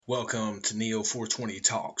Welcome to Neo 420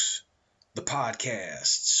 Talks, the podcast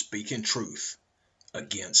speaking truth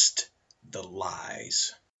against the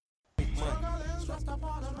lies. Just a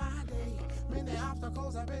part of my day. Many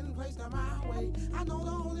obstacles have been placed in my way. I know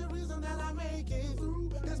the only reason that I make it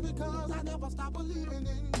through is because I never stop believing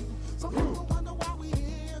in you. Some people wonder why we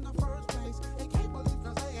here in the first place. They can't believe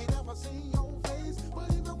cause they ain't never seen your face.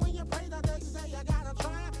 But even when you pray that they say you gotta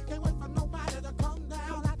try, can't wait for nobody to come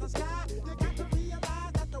down out the sky. You got to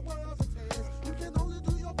realize that the world's a test. You can only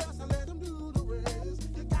do your best and let them do the rest.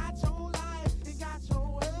 You got your life, you got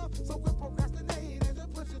your health. So quit procrastinating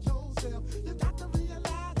and push it yourself. You got to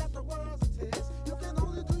realize that the world's a test. You can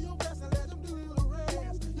only do your best and let them do the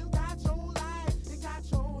rest. You got your life, you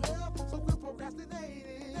got your health. So quit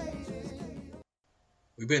procrastinating.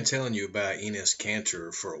 We've been telling you about Enes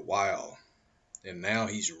Kanter for a while, and now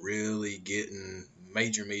he's really getting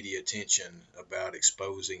major media attention about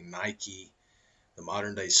exposing Nike, the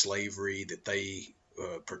modern day slavery that they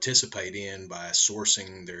participate in by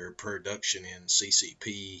sourcing their production in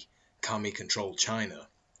CCP, commie-controlled China.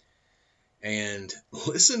 And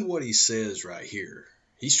listen what he says right here.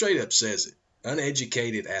 He straight up says it.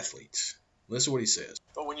 Uneducated athletes. Listen what he says.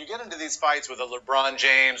 But when you get into these fights with a LeBron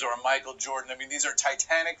James or a Michael Jordan, I mean, these are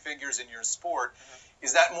titanic figures in your sport.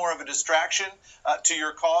 Is that more of a distraction to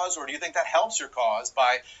your cause, or do you think that helps your cause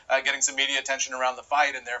by getting some media attention around the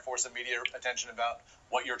fight and therefore some media attention about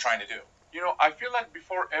what you're trying to do? You know, I feel like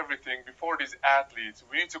before everything, before these athletes,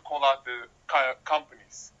 we need to call out the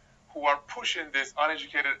companies who are pushing these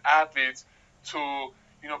uneducated athletes to,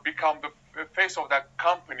 you know, become the face of that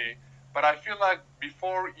company. But I feel like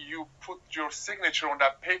before you put your signature on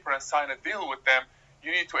that paper and sign a deal with them, you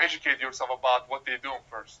need to educate yourself about what they're doing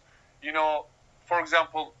first. You know, for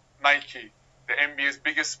example, Nike, the NBA's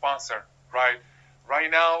biggest sponsor, right? Right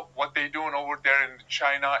now, what they're doing over there in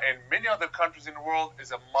China and many other countries in the world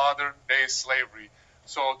is a modern-day slavery.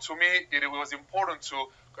 So to me, it was important to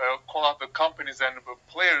call out the companies and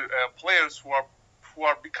players who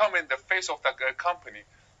are becoming the face of that company,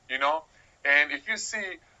 you know. And if you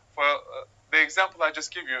see, for the example I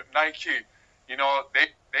just give you, Nike, you know,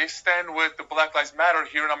 they stand with the Black Lives Matter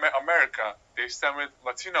here in America. They stand with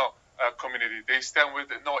Latino community. They stand with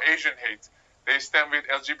no Asian hate. They stand with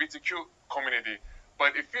LGBTQ community.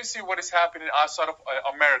 But if you see what is happening outside of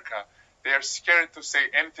America, they are scared to say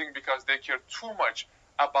anything because they care too much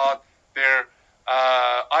about their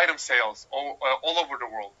item sales all over the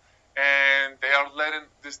world. And they are letting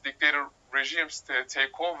this dictator regimes to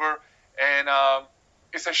take over, and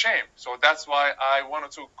it's a shame. So that's why I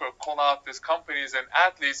wanted to call out these companies and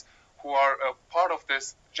athletes who are a part of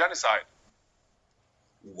this genocide.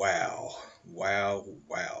 Wow.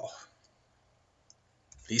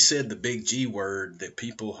 He said the big G word that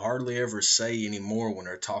people hardly ever say anymore when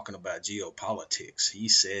they're talking about geopolitics. He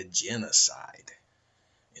said genocide.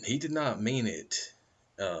 And he did not mean it.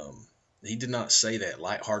 He did not say that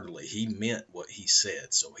lightheartedly. He meant what he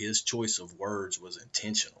said. So his choice of words was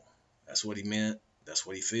intentional. That's what he meant. That's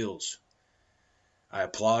what he feels. I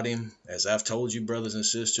applaud him. As I've told you, brothers and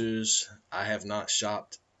sisters, I have not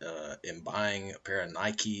shopped in buying a pair of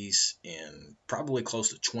Nikes in probably close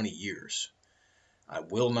to 20 years. I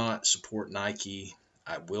will not support Nike.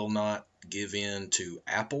 I will not give in to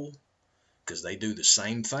Apple because they do the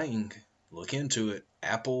same thing. Look into it.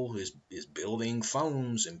 Apple is building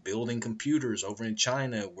phones and building computers over in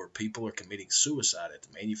China where people are committing suicide at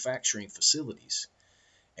the manufacturing facilities.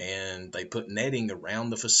 And they put netting around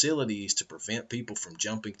the facilities to prevent people from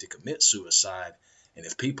jumping to commit suicide. And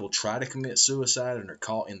if people try to commit suicide and are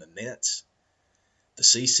caught in the nets, the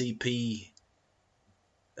CCP,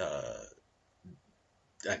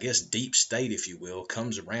 I guess deep state, if you will,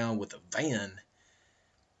 comes around with a van,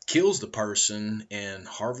 kills the person, and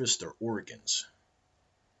harvests their organs.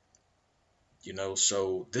 You know,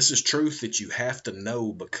 so this is truth that you have to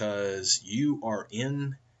know because you are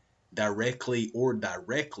indirectly or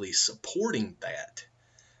directly supporting that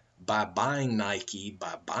by buying Nike,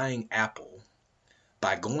 by buying Apple,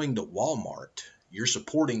 by going to Walmart. You're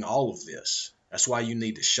supporting all of this. That's why you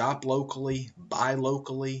need to shop locally, buy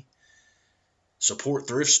locally, support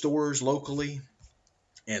thrift stores locally,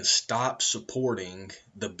 and stop supporting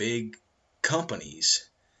the big companies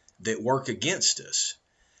that work against us.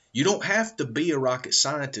 You don't have to be a rocket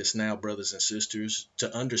scientist now, brothers and sisters,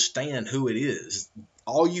 to understand who it is.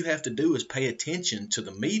 All you have to do is pay attention to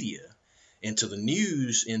the media and to the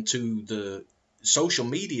news and to the social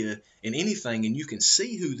media and anything, and you can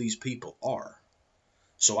see who these people are.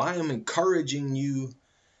 So I am encouraging you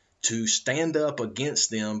to stand up against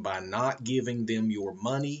them by not giving them your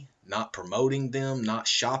money, not promoting them, not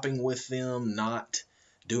shopping with them, not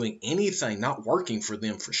doing anything, not working for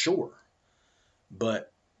them for sure, but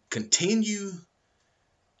continue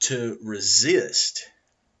to resist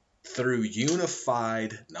through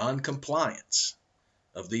unified non-compliance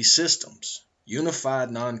of these systems. Unified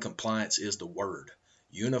non-compliance is the word.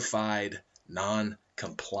 Unified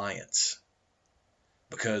non-compliance.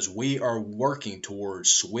 Because we are working towards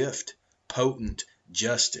swift, potent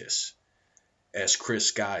justice, as Chris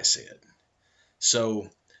Sky said. So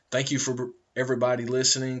thank you for everybody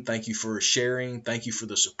listening. Thank you for sharing. Thank you for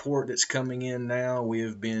the support that's coming in now. We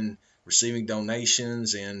have been receiving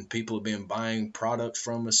donations and people have been buying products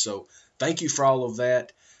from us. So thank you for all of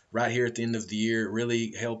that right here at the end of the year. It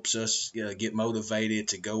really helps us get motivated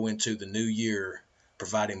to go into the new year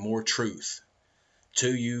providing more truth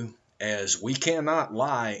to you, as we cannot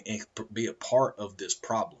lie and be a part of this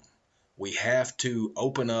problem. We have to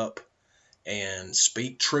open up and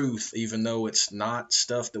speak truth, even though it's not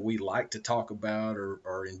stuff that we like to talk about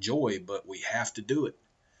or enjoy, but we have to do it.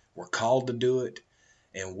 We're called to do it,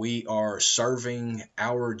 and we are serving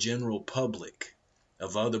our general public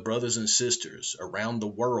of other brothers and sisters around the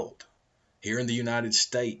world, here in the United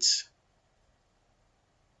States.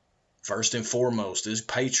 First and foremost, as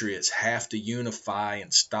patriots have to unify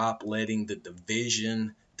and stop letting the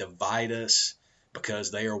division divide us, because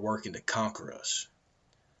they are working to conquer us.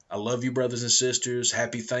 I love you, brothers and sisters.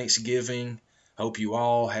 Happy Thanksgiving. Hope you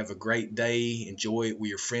all have a great day. Enjoy it with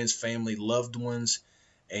your friends, family, loved ones,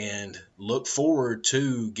 and look forward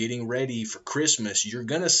to getting ready for Christmas. You're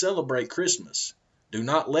going to celebrate Christmas. Do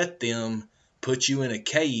not let them put you in a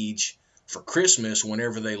cage for Christmas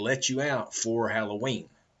whenever they let you out for Halloween.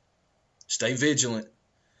 Stay vigilant.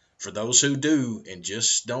 For those who do and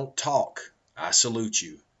just don't talk, I salute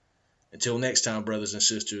you. Until next time, brothers and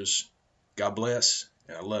sisters, God bless,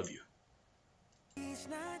 and I love you. He's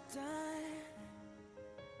not done.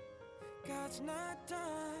 God's not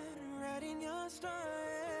done writing your story.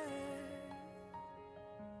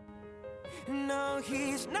 No,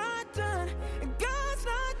 he's not done. God's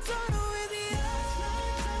not done.